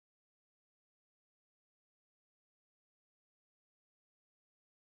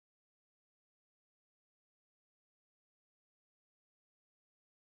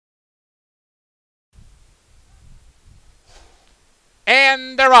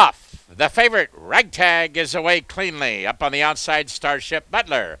And they're off. The favorite, Ragtag, is away cleanly. Up on the outside, Starship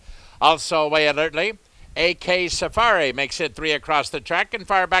Butler. Also away alertly, AK Safari makes it 3 across the track, and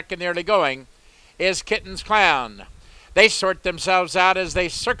far back in the early going is Kitten's Clown. They sort themselves out as they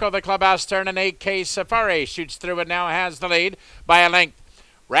circle the clubhouse turn, and AK Safari shoots through and now has the lead by a length.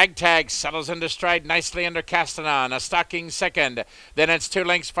 Ragtag settles into stride nicely under Castanon, a stalking second. Then it's 2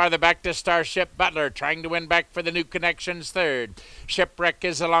 lengths farther back to Starship Butler, trying to win back for the New Connections third. Shipwreck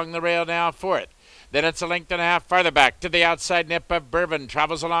is along the rail now fourth. Then it's a length and a half farther back to the outside. Nip of Bourbon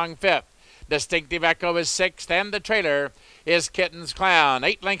travels along fifth. Distinctive Echo is sixth, and the trailer is Kitten's Clown.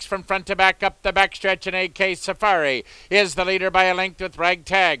 8 lengths from front to back up the backstretch, and AK Safari is the leader by a length with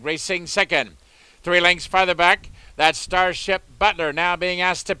Ragtag racing second. 3 lengths farther back, that's Starship Butler now being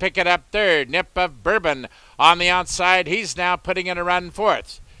asked to pick it up third. Nip of Bourbon on the outside. He's now putting in a run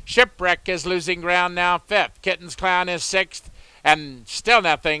fourth. Shipwreck is losing ground now fifth. Kitten's Clown is sixth, and still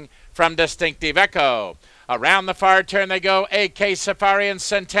nothing from Distinctive Echo. Around the far turn they go. AK Safari and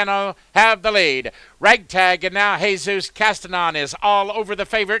Centeno have the lead. Ragtag and now Jesus Castanon is all over the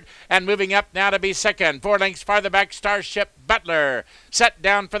favorite and moving up now to be second. 4 lengths farther back, Starship Butler. Set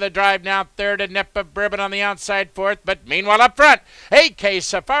down for the drive now third, and Nip of Bourbon on the outside fourth. But meanwhile up front, AK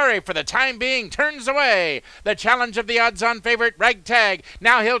Safari for the time being turns away the challenge of the odds-on favorite Ragtag.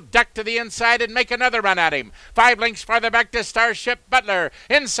 Now he'll duck to the inside and make another run at him. 5 lengths farther back to Starship Butler.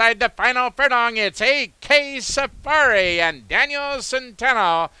 Inside the final furlong, it's AK Safari, and Daniel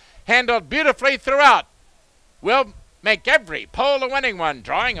Centeno handled beautifully throughout. Will make every pole a winning one,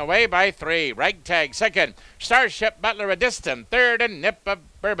 drawing away by 3. Ragtag second, Starship Butler a distant third, and Nip of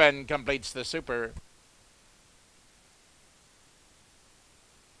Bourbon completes the super.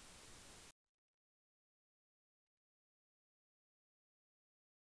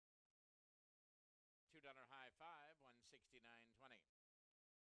 $2 high 5, 169.20.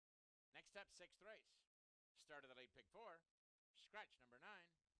 Next up, 6th race. Start of the late pick 4. Scratch number 9.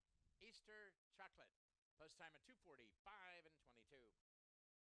 Easter Chocolate. Post time at 2:45 and 22.